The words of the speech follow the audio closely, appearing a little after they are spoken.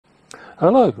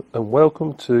Hello and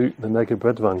welcome to the Mega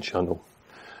Breadvan channel.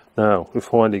 Now we've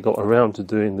finally got around to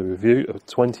doing the review of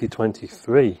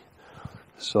 2023,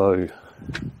 so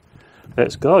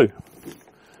let's go.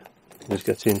 Let's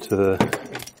get into the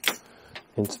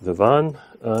van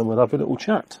and we'll have a little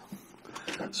chat.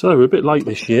 So we're a bit late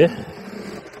this year.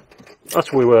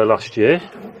 That's where we were last year.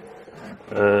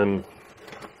 My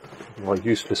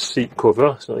useless seat cover,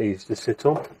 it's not easy to sit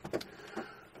on.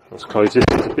 Let's close it.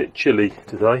 It's a bit chilly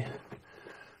today.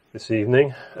 This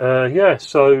evening.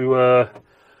 Last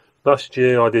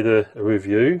year I did a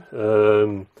review,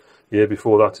 year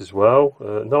before that as well.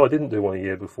 No, I didn't do one a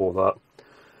year before that.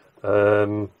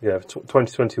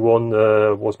 2021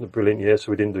 wasn't a brilliant year,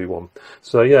 so we didn't do one.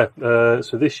 So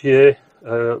so this year,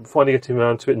 finally getting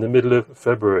around to it in the middle of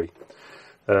February,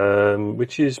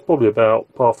 which is probably about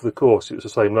half of the course. It was the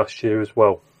same last year as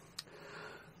well.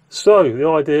 So the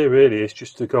idea really is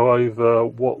just to go over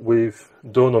what we've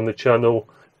done on the channel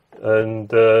and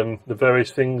the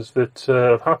various things that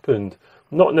have happened.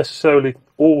 Not necessarily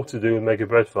all to do with Mega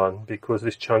Breadvan, because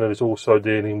this channel is also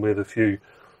dealing with a few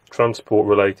transport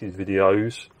related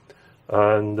videos,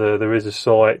 and there is a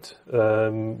site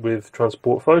with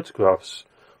transport photographs,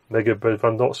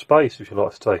 megabreadvan.space, if you'd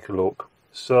like to take a look.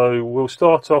 So we'll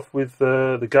start off with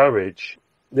the garage.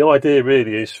 The idea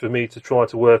really is for me to try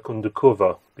to work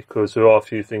undercover, because there are a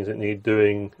few things that need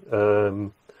doing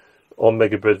on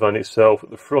Mega Breadvan itself at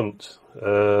the front,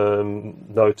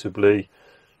 notably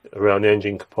around the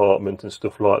engine compartment and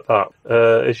stuff like that.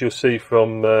 As you'll see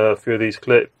from a few of these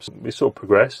clips, we sort of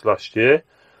progressed last year,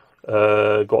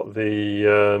 got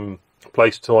the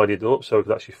place tidied up so we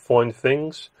could actually find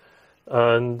things,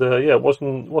 and it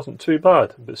wasn't too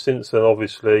bad. But since then,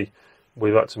 obviously,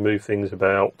 we've had to move things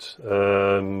about.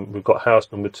 We've got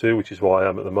house number 2, which is where I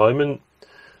am at the moment,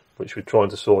 which we're trying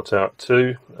to sort out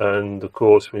too, and of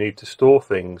course we need to store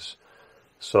things.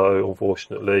 So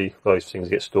unfortunately those things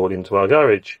get stored into our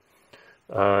garage,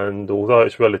 and although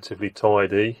it's relatively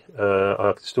tidy,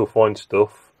 I can still find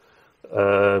stuff.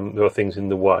 There are things in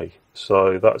the way,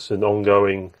 so that's an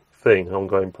ongoing thing, an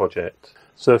ongoing project.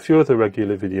 So a few of the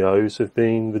regular videos have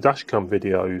been the dashcam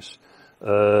videos.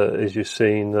 As you've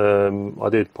seen, I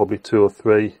did probably 2 or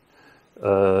 3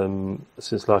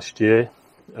 since last year.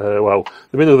 Well, there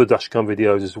have been other dashcam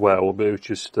videos as well, but it was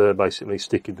just basically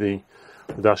sticking the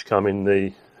dashcam in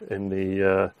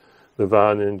the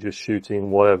van and just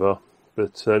shooting whatever.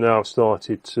 But now I've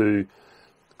started to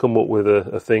come up with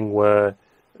a thing where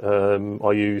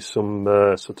I use some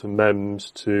sort of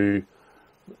memes to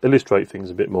illustrate things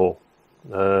a bit more.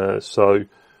 So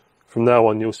from now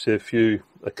on you'll see a few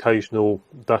occasional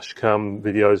dashcam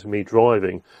videos of me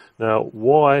driving. Now,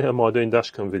 why am I doing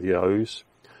dashcam videos?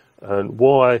 And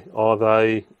why are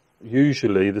they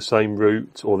usually the same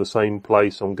route or the same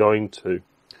place I'm going to?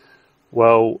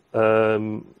 Well,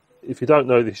 if you don't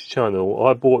know this channel,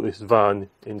 I bought this van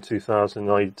in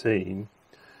 2018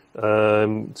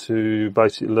 to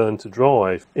basically learn to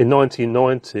drive. In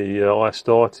 1990, I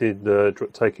started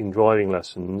taking driving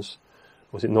lessons.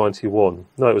 Was it 91?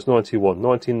 No, it was 91.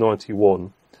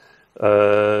 1991.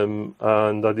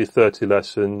 And I did 30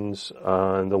 lessons,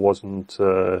 and I wasn't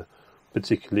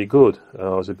particularly good. I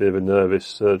was a bit of a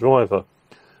nervous driver,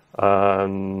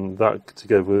 and that,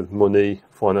 together with money,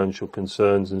 financial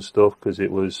concerns and stuff, because it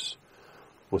was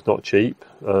not cheap,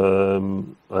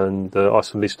 and I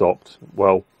suddenly stopped.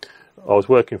 Well, I was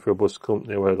working for a bus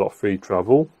company where I got free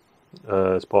travel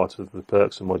as part of the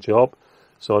perks of my job,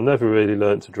 so I never really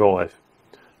learned to drive.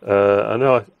 And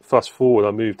now, fast forward,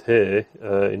 I moved here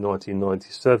in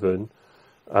 1997,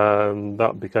 and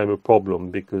that became a problem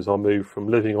because I moved from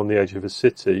living on the edge of a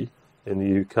city in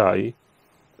the UK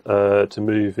to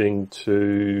moving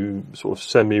to sort of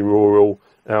semi-rural,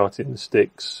 out in the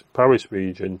sticks, Paris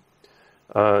region.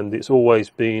 And it's always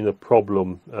been a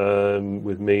problem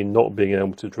with me not being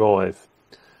able to drive.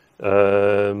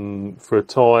 For a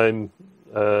time,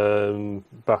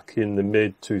 back in the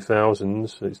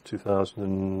mid-2000s, it's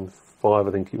 2005 I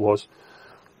think it was,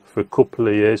 for a couple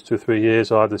of years, 2 or 3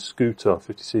 years, I had a scooter,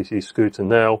 50cc scooter.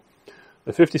 Now,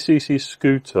 a 50cc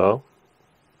scooter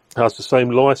has the same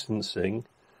licensing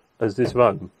as this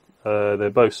van. They're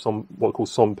both what are called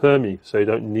sans permis, so you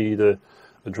don't need a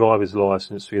driver's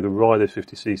license to either ride a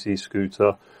 50cc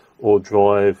scooter or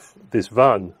drive this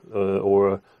van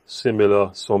or a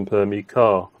similar sans permis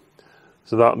car.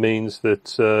 So that means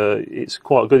that it's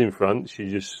quite good in France. You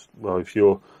just, well, if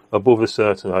you're above a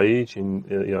certain age,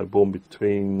 born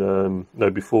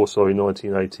before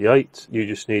 1988, you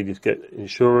just need to get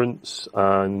insurance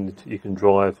and you can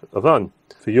drive a van.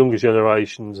 For younger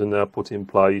generations, and now put in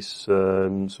place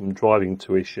some driving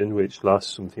tuition, which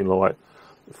lasts something like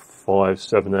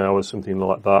 5-7 hours, something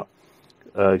like that,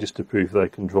 just to prove they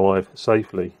can drive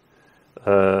safely.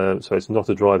 So it's not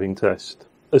a driving test.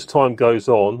 As time goes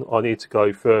on, I need to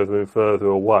go further and further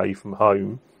away from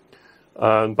home,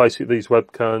 and basically these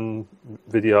webcam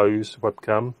videos,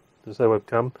 webcam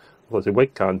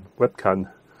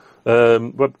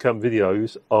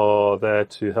videos are there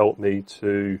to help me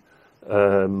to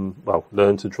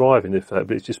learn to drive, in effect.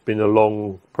 But it's just been a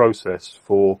long process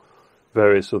for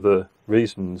various other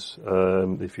reasons.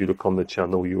 If you look on the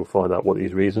channel, you will find out what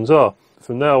these reasons are.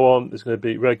 From now on, there's going to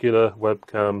be regular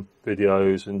webcam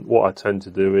videos, and what I tend to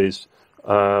do is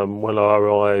when I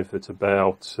arrive at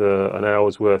about an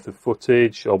hour's worth of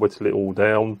footage, I'll whittle it all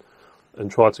down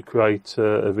and try to create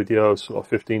a video of sort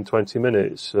of 15-20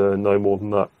 minutes, no more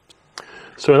than that.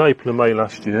 So in April and May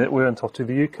last year, we went off to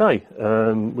the UK,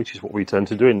 which is what we tend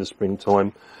to do in the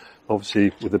springtime.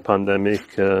 Obviously, with the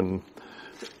pandemic,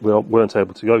 we weren't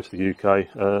able to go to the UK,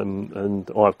 and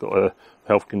I've got a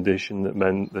health condition that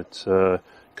meant that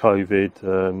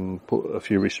COVID put a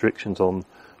few restrictions on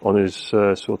us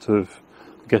sort of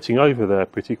getting over there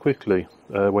pretty quickly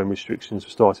when restrictions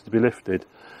started to be lifted.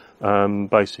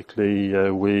 Basically,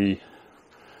 we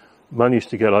managed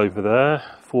to get over there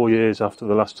 4 years after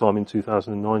the last time in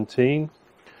 2019.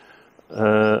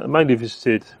 I mainly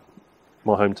visited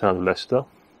my hometown of Leicester,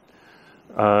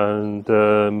 and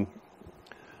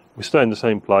we stay in the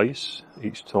same place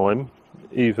each time.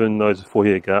 Even though there's a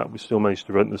 4-year gap, we still managed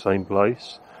to rent the same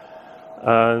place.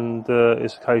 And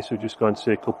it's a case of just going to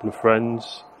see a couple of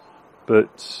friends.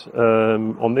 But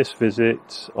on this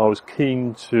visit, I was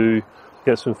keen to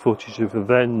get some footage of the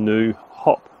then new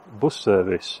HOP bus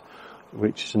service,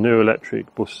 which is a new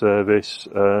electric bus service.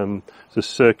 It's a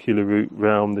circular route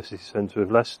round the city centre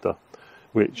of Leicester,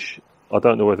 which I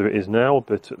don't know whether it is now,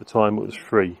 but at the time it was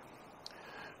free.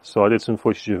 So I did some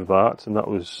footage of that, and that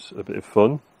was a bit of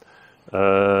fun.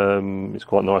 It's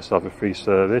quite nice to have a free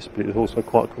service, but it's also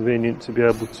quite convenient to be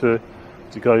able to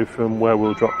go from where we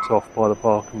were dropped off by the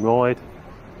park and ride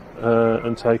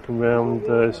and taken round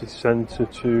the city centre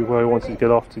to where we wanted to get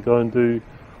off to go and do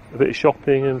a bit of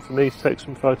shopping, and for me to take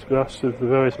some photographs of the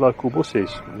various local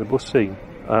buses, the bus scene.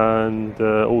 And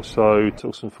also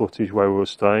took some footage where we were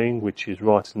staying, which is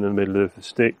right in the middle of the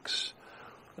sticks,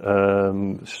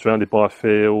 surrounded by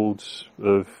fields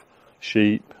of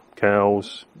sheep,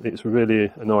 cows. It's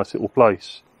really a nice little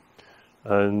place.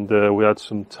 And we had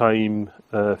some tame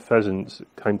pheasants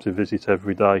that came to visit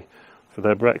every day for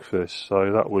their breakfast, so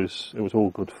it was all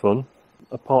good fun.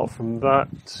 Apart from that,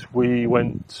 we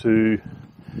went to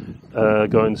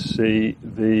go and see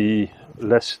the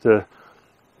Leicester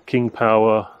King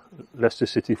Power Leicester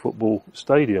City Football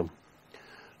Stadium.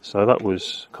 So that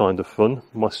was kind of fun.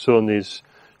 My son is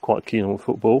quite keen on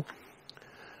football,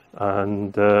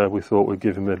 and we thought we'd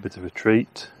give him a bit of a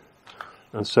treat.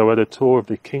 And so we had a tour of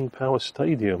the King Power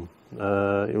Stadium.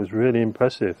 It was really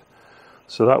impressive.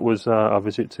 So that was our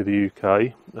visit to the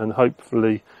UK, and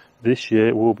hopefully this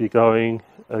year we'll be going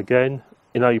again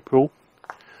in April.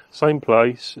 Same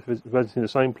place, visiting the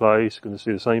same place, going to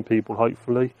see the same people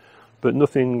hopefully, but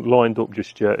nothing lined up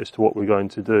just yet as to what we're going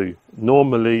to do.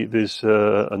 Normally there's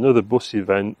another bus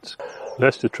event,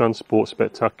 Leicester Transport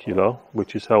Spectacular,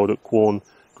 which is held at Quorn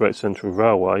Great Central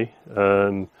Railway.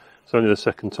 It's only the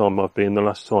second time I've been. The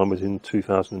last time was in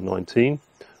 2019,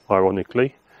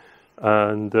 ironically.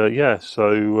 And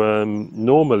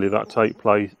normally that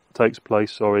takes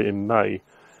place in May,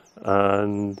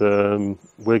 and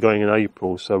we're going in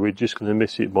April, so we're just going to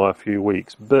miss it by a few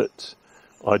weeks. But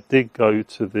I did go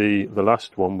to the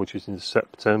last one, which is in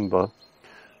September,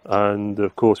 and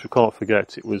of course we can't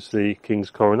forget it was the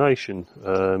King's coronation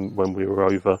when we were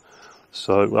over.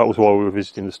 So that was while we were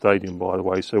visiting the stadium, by the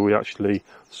way. So we actually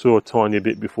saw a tiny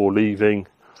bit before leaving,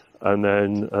 and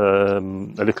then a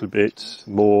little bit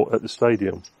more at the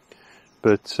stadium.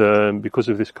 But because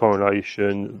of this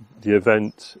coronation, the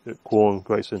event at Quorn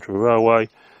Great Central Railway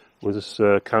was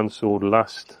cancelled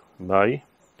last May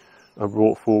and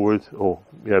brought forward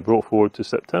to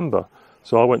September.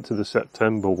 So I went to the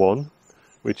September one,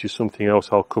 which is something else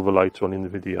I'll cover later on in the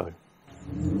video.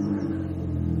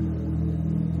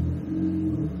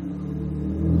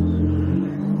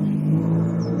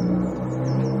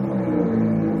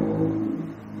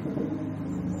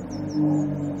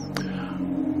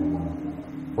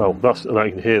 Well, I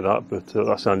can hear that, but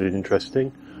that sounded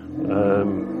interesting.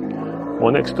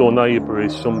 My next door neighbour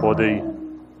is somebody.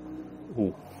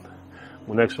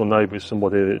 My next door neighbour is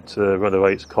somebody that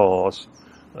renovates cars,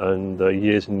 and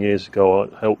years and years ago I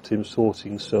helped him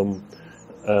sorting some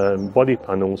body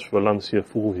panels for a Lancia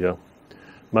Fulvia,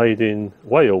 made in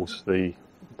Wales. The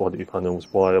body panels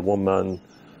by a one-man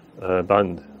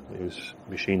band. He was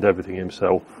machined everything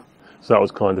himself, so that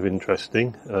was kind of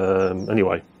interesting.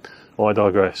 Anyway, I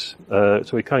digress.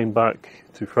 So we came back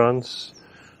to France,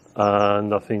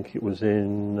 and I think it was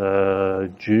in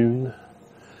June.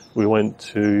 We went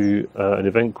to an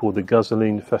event called the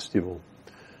Gazoline Festival.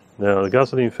 Now, the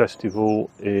Gazoline Festival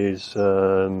is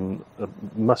a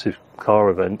massive car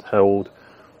event held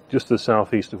just to the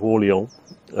southeast of Orléans.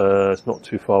 It's not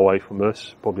too far away from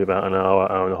us, probably about an hour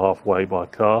and a half away by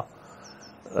car.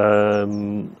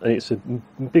 And it's a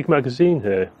big magazine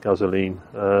here, Gazoline.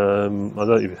 I don't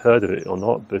know if you've heard of it or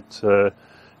not, but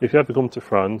if you ever come to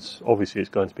France, obviously it's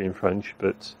going to be in French,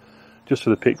 but just for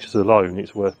the pictures alone,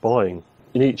 it's worth buying.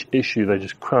 In each issue, they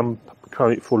just cram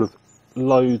it full of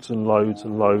loads and loads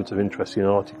and loads of interesting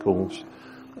articles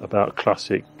about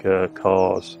classic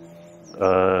cars,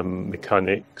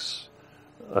 mechanics,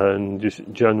 and just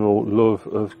general love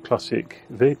of classic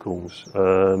vehicles.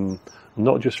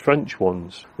 Not just French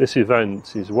ones. This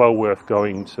event is well worth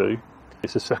going to.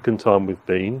 It's the second time we've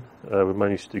been. We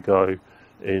managed to go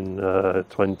in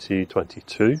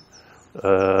 2022. I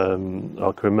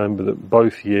can remember that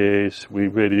both years we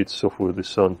really did suffer with the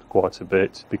sun quite a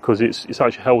bit, because it's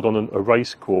actually held on a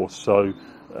race course, so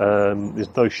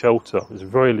there's no shelter. There's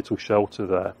very little shelter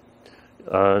there.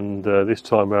 And this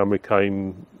time around we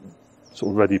came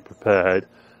sort of ready prepared,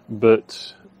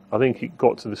 but I think it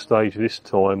got to the stage this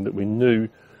time that we knew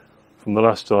from the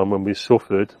last time when we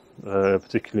suffered,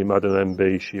 particularly Madame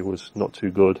MB, she was not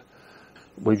too good.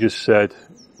 We just said,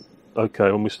 okay,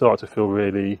 when we start to feel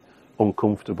really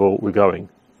uncomfortable, we're going.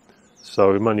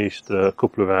 So we managed a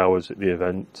couple of hours at the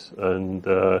event, and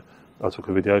I took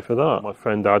a video for that. My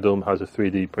friend Adam has a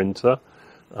 3D printer,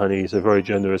 and he's a very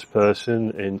generous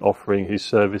person in offering his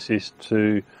services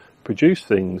to produce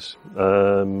things.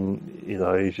 You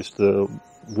know, he's just a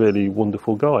really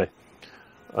wonderful guy,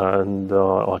 and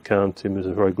I count him as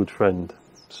a very good friend.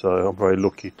 So I'm very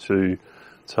lucky to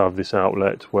have this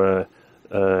outlet where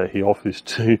he offers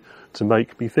to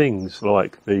make me things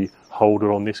like the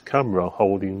holder on this camera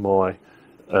holding my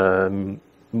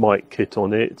mic kit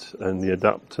on it, and the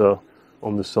adapter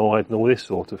on the side, and all this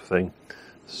sort of thing.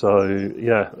 So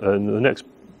yeah, and the next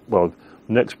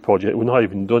project, we've not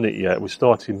even done it yet, we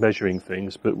started measuring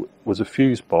things, but was a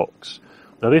fuse box.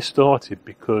 Now this started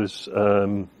because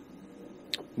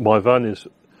my van is,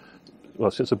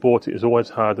 well, since I bought it, has always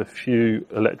had a few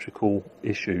electrical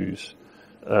issues.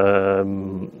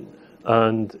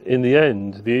 And in the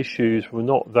end, the issues were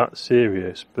not that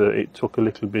serious, but it took a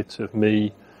little bit of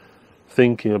me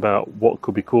thinking about what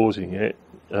could be causing it.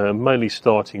 Mainly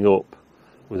starting up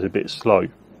was a bit slow.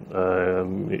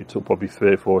 It took probably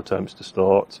 3 or 4 attempts to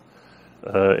start.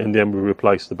 In the end, we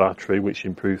replaced the battery, which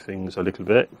improved things a little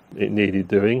bit. It needed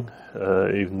doing,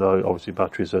 even though obviously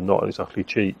batteries are not exactly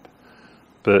cheap.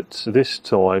 But this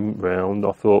time round,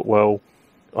 I thought, well,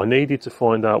 I needed to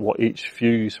find out what each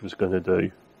fuse was going to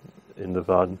do in the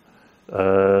van.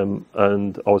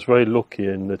 And I was very lucky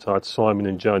in that I had Simon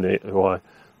and Janet, who I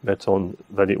met on,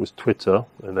 then it was Twitter,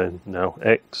 and then now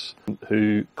X,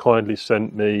 who kindly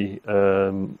sent me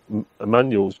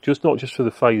manuals, not just for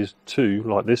the phase 2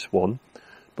 like this one,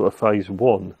 but a phase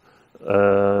 1,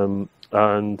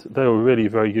 and they were really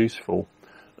very useful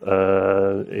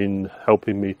in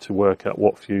helping me to work out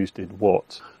what fuse did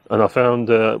what. And I found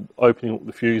opening up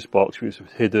the fuse box, which was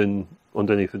hidden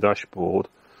underneath the dashboard,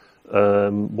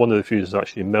 one of the fuses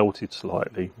actually melted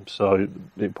slightly, so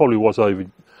it probably was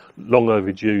long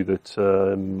overdue that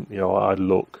you know, I had a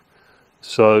look.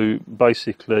 So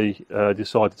basically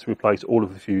decided to replace all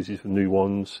of the fuses with new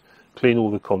ones, clean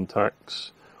all the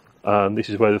contacts, and this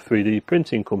is where the 3D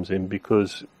printing comes in,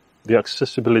 because the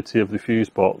accessibility of the fuse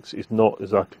box is not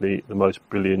exactly the most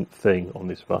brilliant thing on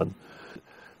this van.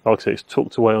 Like I say, it's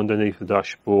tucked away underneath the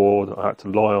dashboard. I had to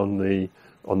lie on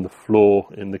the floor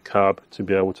in the cab to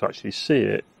be able to actually see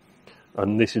it,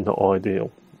 and this is not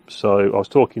ideal. So I was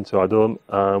talking to Adam,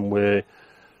 and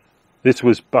this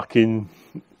was back in,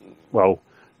 well,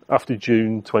 after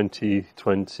June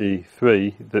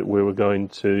 2023, that we were going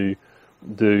to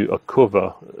do a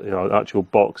cover, you know, an actual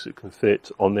box that can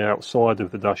fit on the outside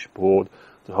of the dashboard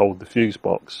to hold the fuse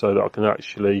box, so that I can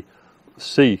actually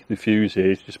see the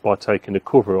fuses just by taking the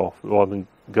cover off, rather than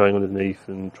going underneath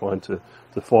and trying to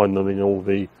find them in all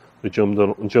the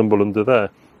jumble under there.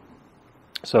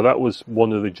 So that was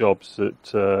one of the jobs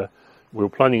that we were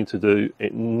planning to do.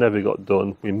 It never got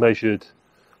done. We measured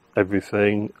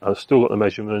everything. I've still got the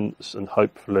measurements, and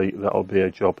hopefully that'll be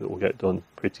a job that will get done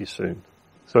pretty soon.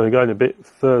 So we're going a bit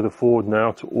further forward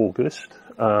now to August,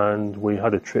 and we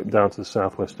had a trip down to the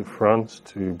southwest of France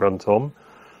to Brantôme.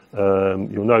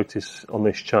 You'll notice on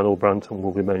this channel Brantôme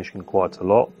will be mentioned quite a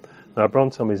lot. Now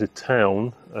Brantôme is a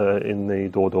town in the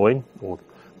Dordogne, or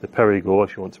the Périgord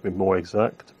if you want to be more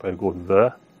exact, Périgord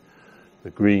there, the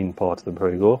green part of the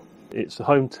Périgord. It's the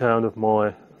hometown of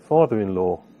my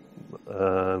father-in-law,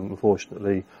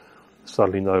 unfortunately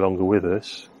sadly no longer with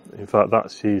us. In fact,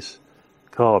 that's his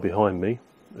car behind me,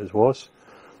 as was,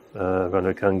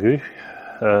 Renault Kangoo.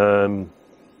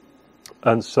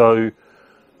 And so,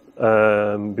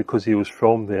 because he was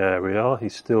from the area, he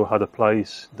still had a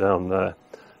place down there,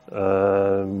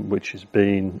 which has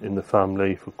been in the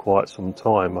family for quite some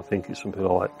time. I think it's something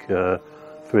like 3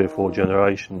 or 4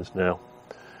 generations now.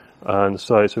 And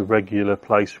so it's a regular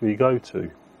place we go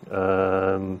to.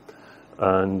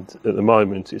 And at the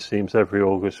moment it seems every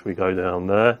August we go down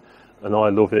there, and I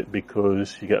love it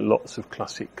because you get lots of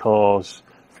classic cars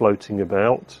floating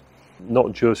about,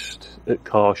 not just at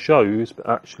car shows but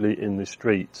actually in the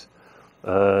street.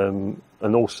 And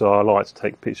also I like to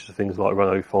take pictures of things like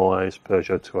Renault 5s,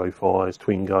 Peugeot 205s,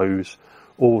 Twingos,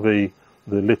 all the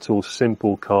little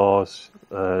simple cars,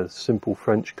 simple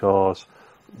French cars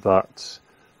that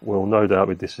will no doubt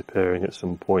be disappearing at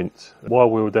some point.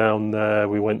 While we were down there,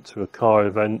 we went to a car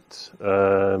event,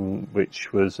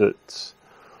 which was at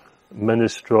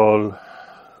Montpon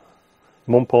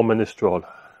Ménetérol.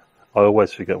 I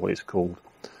always forget what it's called.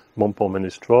 Montpon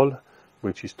Ménetérol,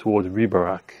 which is towards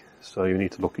Loughborough, so you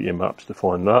need to look at your maps to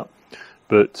find that.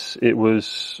 But it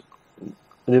was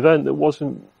an event that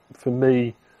wasn't, for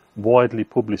me, widely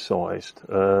publicised.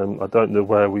 I don't know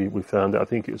where we found it. I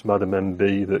think it was Madame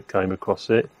MB that came across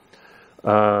it,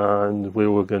 and we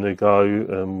were going to go,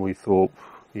 and we thought,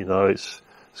 you know, it's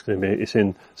in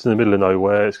the middle of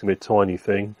nowhere. It's going to be a tiny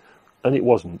thing, and it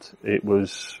wasn't. It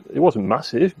wasn't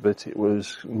massive, but it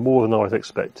was more than I was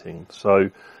expecting.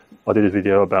 So I did a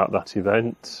video about that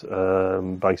event,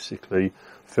 basically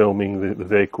filming the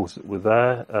vehicles that were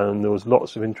there, and there was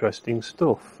lots of interesting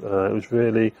stuff. It was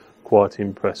really quite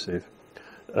impressive.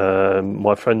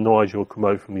 My friend Nigel came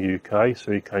over from the UK,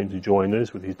 so he came to join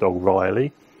us with his dog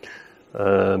Riley,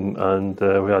 and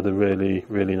we had a really,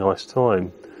 really nice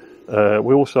time.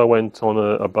 We also went on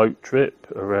a boat trip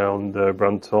around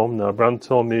Brantôme. Now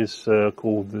Brantôme is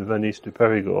called the Venice du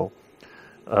Périgord,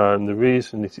 and the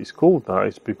reason it is called that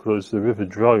is because the River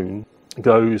Drone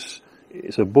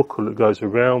it's a buckle that goes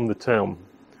around the town,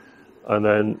 and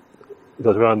then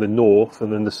goes around the north,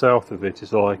 and then the south of it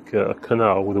is like a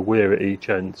canal with a weir at each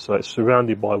end, so it's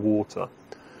surrounded by water,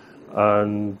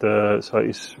 and so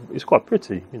it's quite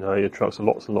pretty. You know, it attracts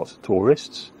lots and lots of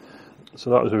tourists. So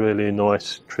that was a really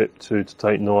nice trip to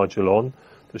take Nigel on,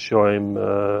 to show him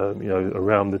you know,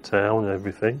 around the town and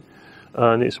everything,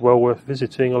 and it's well worth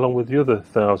visiting along with the other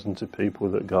thousands of people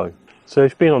that go. So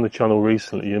if you've been on the channel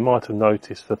recently, you might have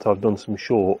noticed that I've done some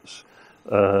shorts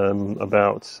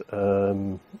about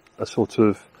a sort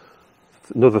of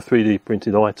another 3D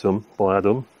printed item by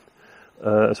Adam,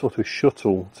 a sort of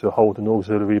shuttle to hold an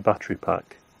auxiliary battery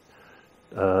pack,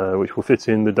 which will fit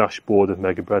in the dashboard of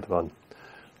Mega Breadvan.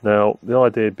 Now the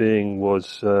idea being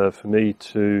was for me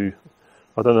to,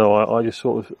 I don't know, I just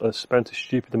sort of spent a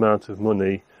stupid amount of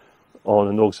money on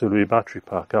an auxiliary battery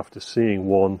pack after seeing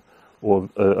one, or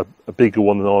a bigger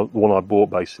one than the one I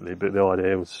bought basically, but the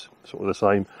idea was sort of the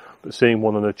same. But seeing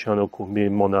one on a channel called Me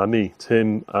and Mon Ami,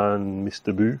 Tim and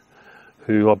Mr. Boo,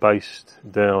 who are based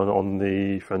down on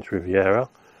the French Riviera,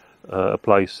 a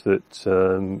place that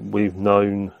we've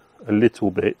known a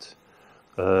little bit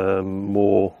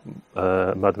more,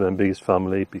 Madame MB's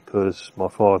family, because my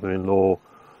father-in-law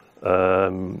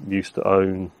used to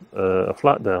own a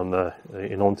flat down there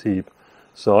in Antibes.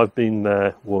 So I've been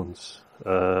there once,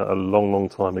 a long, long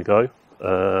time ago,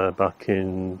 back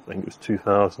in, I think it was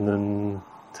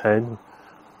 2010,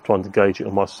 trying to gauge it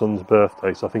on my son's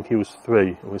birthday. So I think he was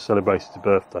 3, and we celebrated his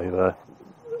birthday there.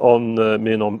 On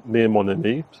Me and Mon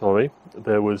Ami,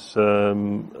 there was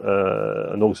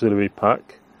an auxiliary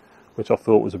pack, which I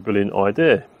thought was a brilliant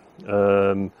idea.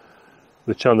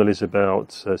 The channel is about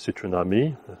Citroën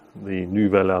Ami, the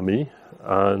Nouvelle Ami,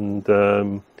 and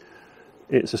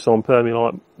it's a sans permis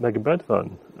like Mega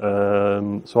Breadvan.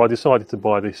 So I decided to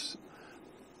buy this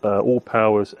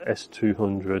AllPowers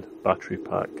S200 battery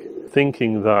pack,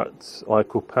 thinking that I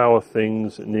could power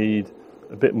things that need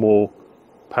a bit more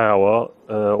power,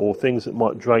 or things that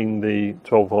might drain the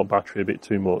 12-volt battery a bit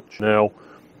too much. Now,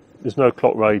 there's no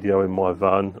clock radio in my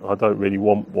van. I don't really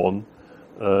want one,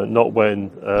 not when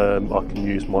I can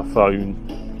use my phone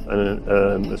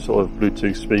and a sort of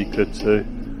Bluetooth speaker to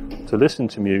listen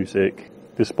to music.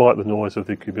 Despite the noise of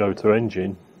the Kubota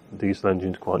engine, the diesel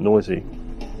engine's quite noisy.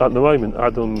 At the moment,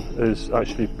 Adam has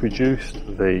actually produced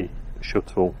the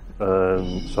shuttle,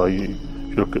 so if you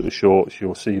look at the shorts,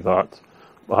 you'll see that.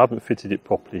 I haven't fitted it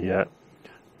properly yet,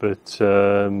 but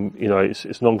you know, it's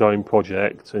an ongoing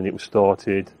project, and it was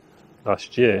started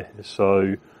last year.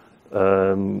 So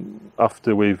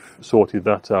after we've sorted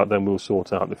that out, then we'll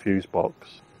sort out the fuse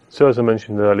box. So as I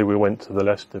mentioned earlier, we went to the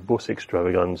Leicester bus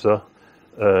extravaganza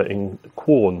in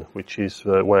Quorn, which is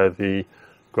where the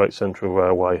Great Central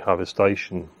Railway have a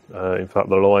station. In fact,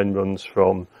 the line runs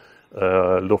from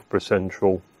Loughborough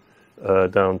Central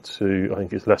down to, I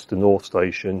think it's Leicester North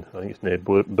Station. I think it's near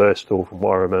Bristol from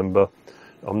what I remember.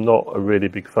 I'm not a really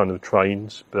big fan of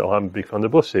trains, but I'm a big fan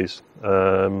of buses.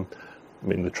 I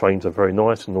mean, the trains are very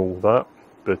nice and all that,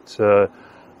 but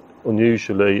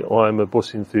unusually I'm a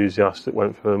bus enthusiast that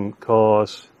went from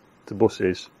cars to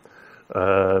buses,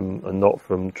 and not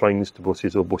from trains to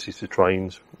buses or buses to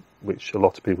trains, which a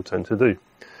lot of people tend to do.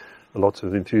 A lot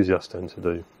of enthusiasts tend to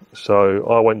do. So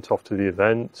I went off to the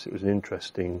event. It was an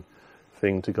interesting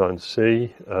thing to go and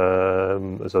see.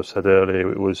 As I said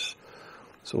earlier, it was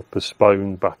sort of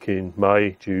postponed back in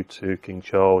May due to King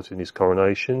Charles and his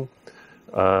coronation,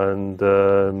 and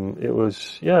it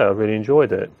was, yeah, I really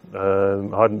enjoyed it.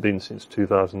 I hadn't been since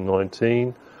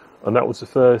 2019, and that was the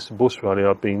first bus rally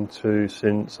I've been to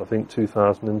since I think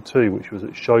 2002, which was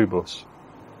at Showbus.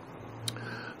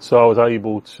 So I was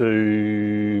able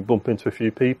to bump into a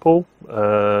few people.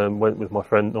 Went with my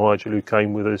friend Nigel, who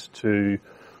came with us to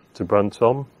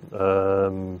Brantôme.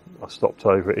 I stopped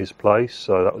over at his place,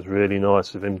 so that was really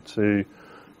nice of him to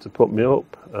put me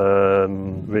up.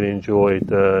 Really enjoyed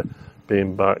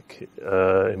being back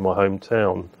in my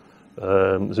hometown.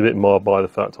 I was a bit marred by the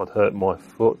fact I'd hurt my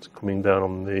foot coming down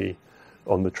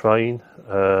on the train.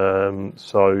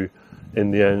 So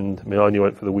in the end, I mean, I only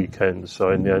went for the weekend,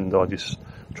 so in the end I just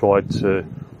tried to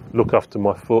look after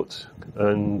my foot,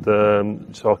 and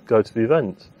so I could go to the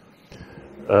event.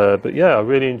 But yeah, I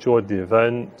really enjoyed the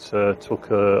event. Took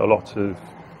a lot of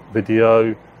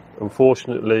video.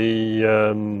 Unfortunately,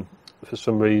 for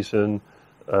some reason,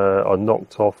 I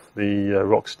knocked off the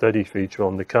rock steady feature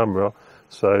on the camera,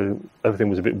 so everything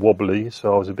was a bit wobbly,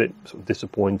 so I was a bit sort of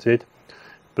disappointed.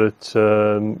 But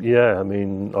yeah, I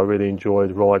mean, I really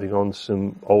enjoyed riding on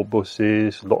some old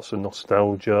buses, lots of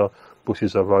nostalgia,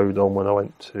 buses I rode on when I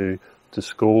went to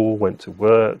school, went to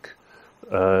work.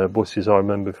 Buses I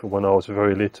remember from when I was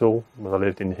very little, when I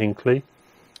lived in Hinckley,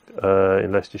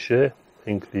 in Leicestershire.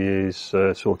 Hinckley is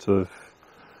sort of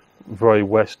very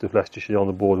west of Leicestershire, on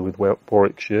the border with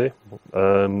Warwickshire.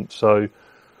 So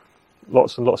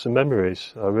lots and lots of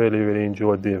memories. I really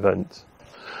enjoyed the event.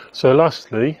 So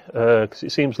lastly, because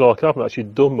it seems like I haven't actually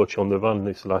done much on the van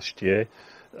this last year,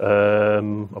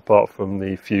 apart from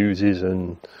the fuses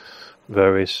and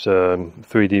various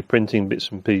 3D printing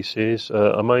bits and pieces,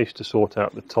 I managed to sort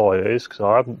out the tyres, because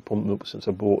I haven't pumped them up since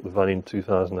I bought the van in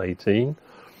 2018,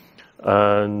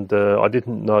 and I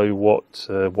didn't know what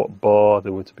bar they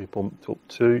were to be pumped up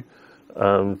to.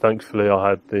 Thankfully I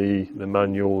had the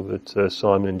manual that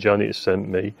Simon and Janet sent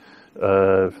me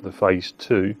for the phase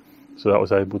 2, so that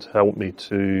was able to help me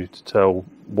to tell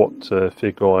what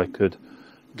figure I could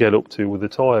get up to with the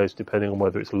tyres, depending on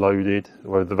whether it's loaded,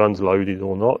 whether the van's loaded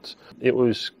or not. It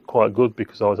was quite good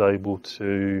because I was able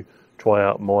to try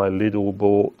out my Lidl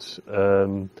bought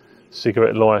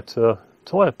cigarette lighter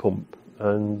tyre pump,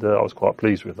 and I was quite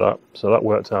pleased with that. So that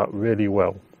worked out really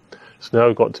well. So now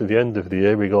we've got to the end of the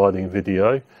year regarding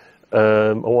video.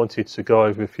 I wanted to go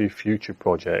over a few future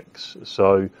projects.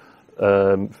 So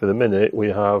for the minute, we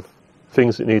have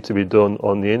things that need to be done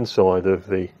on the inside of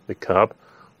the cab,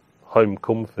 home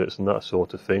comforts and that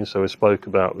sort of thing. So we spoke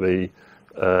about the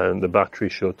battery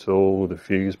shuttle, the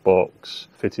fuse box,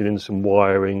 fitting in some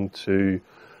wiring to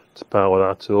power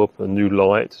that up, a new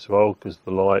light as well, because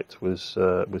the light was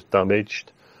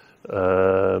damaged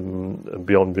and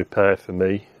beyond repair for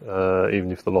me.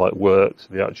 Even if the light worked,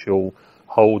 the actual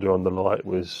holder on the light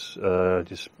was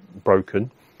just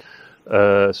broken.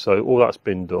 So all that's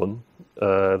been done.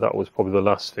 That was probably the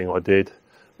last thing I did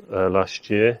last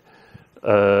year.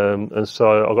 And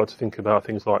so I got to think about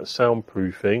things like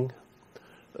soundproofing.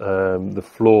 The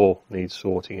floor needs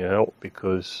sorting out,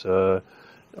 because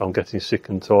I'm getting sick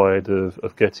and tired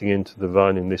of getting into the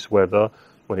van in this weather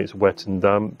when it's wet and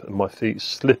damp and my feet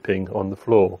slipping on the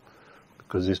floor,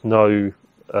 because there's no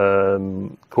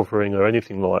covering or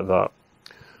anything like that.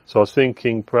 So I was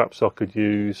thinking perhaps I could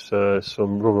use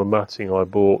some rubber matting I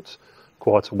bought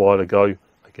quite a while ago,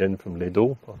 again from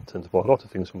Lidl. I tend to buy a lot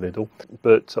of things from Lidl,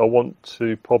 but I want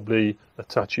to probably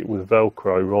attach it with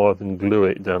Velcro rather than glue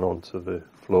it down onto the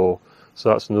floor. So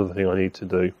that's another thing I need to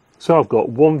do. So I've got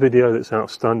one video that's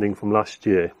outstanding from last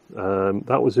year.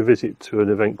 That was a visit to an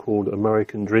event called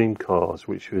American Dream Cars,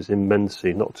 which was in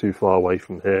Mensey, not too far away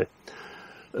from here.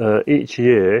 Each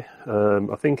year,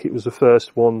 I think it was the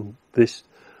first one this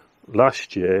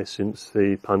last year since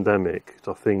the pandemic.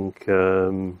 I think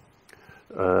there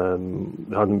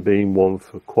hadn't been one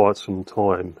for quite some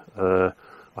time.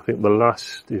 I think the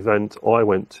last event I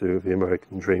went to of the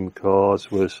American Dream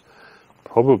Cars was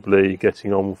probably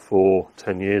getting on for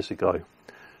 10 years ago,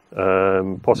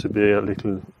 possibly a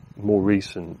little more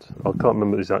recent. I can't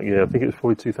remember the exact year. I think it was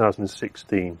probably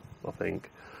 2016, I think.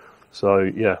 So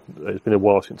yeah, it's been a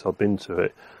while since I've been to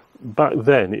it. Back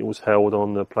then it was held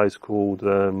on a place called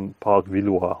Parc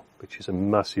Villois, which is a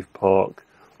massive park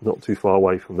not too far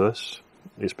away from us.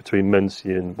 It's between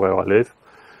Mency and where I live.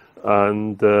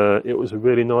 And it was a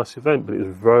really nice event, but it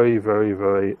was very, very,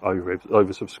 very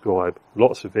oversubscribed.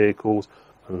 Lots of vehicles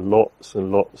and lots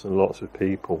and lots and lots of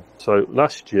people. So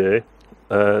last year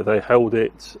they held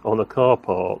it on a car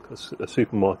park, a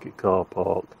supermarket car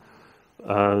park,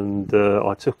 and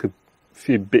I took a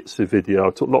few bits of video.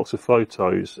 I took lots of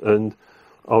photos, and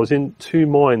I was in two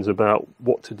minds about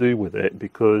what to do with it,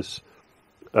 because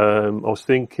I was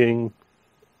thinking,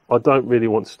 I don't really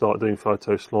want to start doing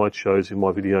photo slideshows in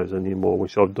my videos anymore,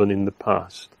 which I've done in the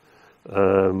past.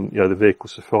 You know, the vehicle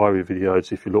safari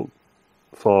videos, if you look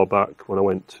far back when we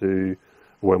went to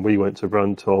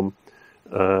Brantôme,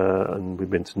 and we've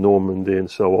been to Normandy and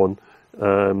so on,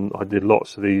 I did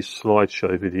lots of these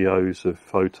slideshow videos of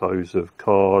photos of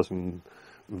cars and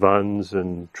vans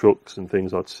and trucks and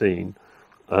things I'd seen.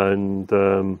 And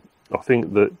I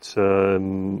think that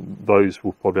those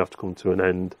will probably have to come to an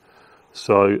end.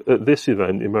 So at this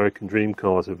event, the American Dream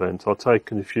Cars event, I've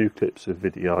taken a few clips of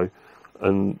video,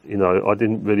 and you know, I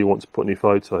didn't really want to put any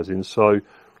photos in, so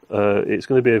it's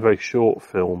going to be a very short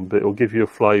film, but it'll give you a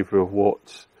flavour of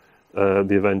what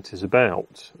the event is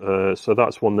about. So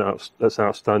that's one that's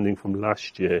outstanding from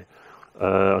last year.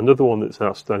 Another one that's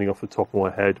outstanding off the top of my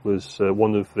head was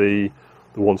one of the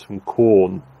ones from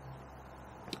Quorn,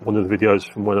 one of the videos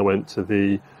from when I went to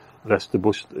the Leicester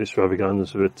bus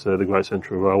extravaganza at the Great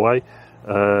Central Railway.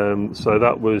 So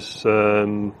that was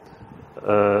one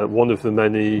of the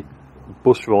many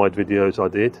bus ride videos I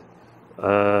did,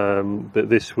 but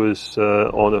this was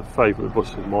on a favourite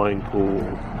bus of mine called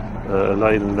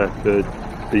Leyland Leopard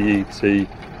BET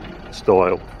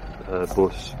style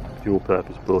bus, dual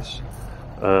purpose bus,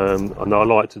 and I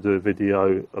like to do a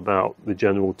video about the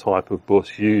general type of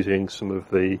bus using some of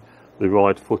the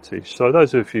ride footage. So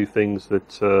those are a few things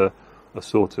that are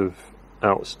sort of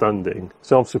outstanding.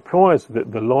 So I'm surprised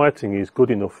that the lighting is good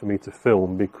enough for me to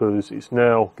film, because it's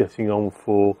now getting on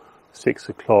for 6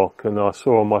 o'clock, and I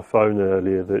saw on my phone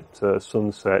earlier that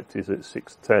sunset is at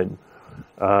 6:10,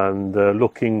 and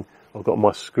I've got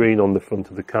my screen on the front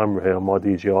of the camera here on my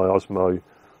DJI Osmo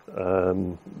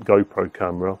GoPro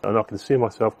camera, and I can see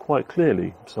myself quite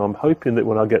clearly. So I'm hoping that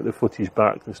when I get the footage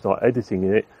back and start editing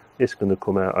it, it's going to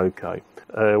come out okay.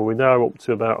 We're now up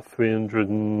to about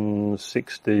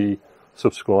 360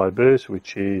 subscribers,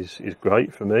 which is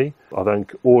great for me. I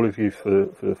thank all of you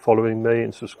for following me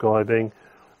and subscribing,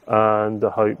 and I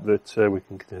hope that we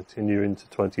can continue into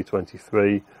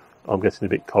 2023. I'm getting a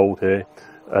bit cold here,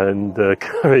 and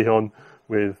carry on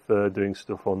with doing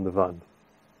stuff on the van.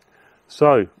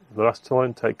 So, the last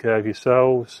time, take care of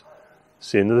yourselves.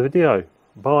 See you in the video.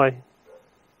 Bye.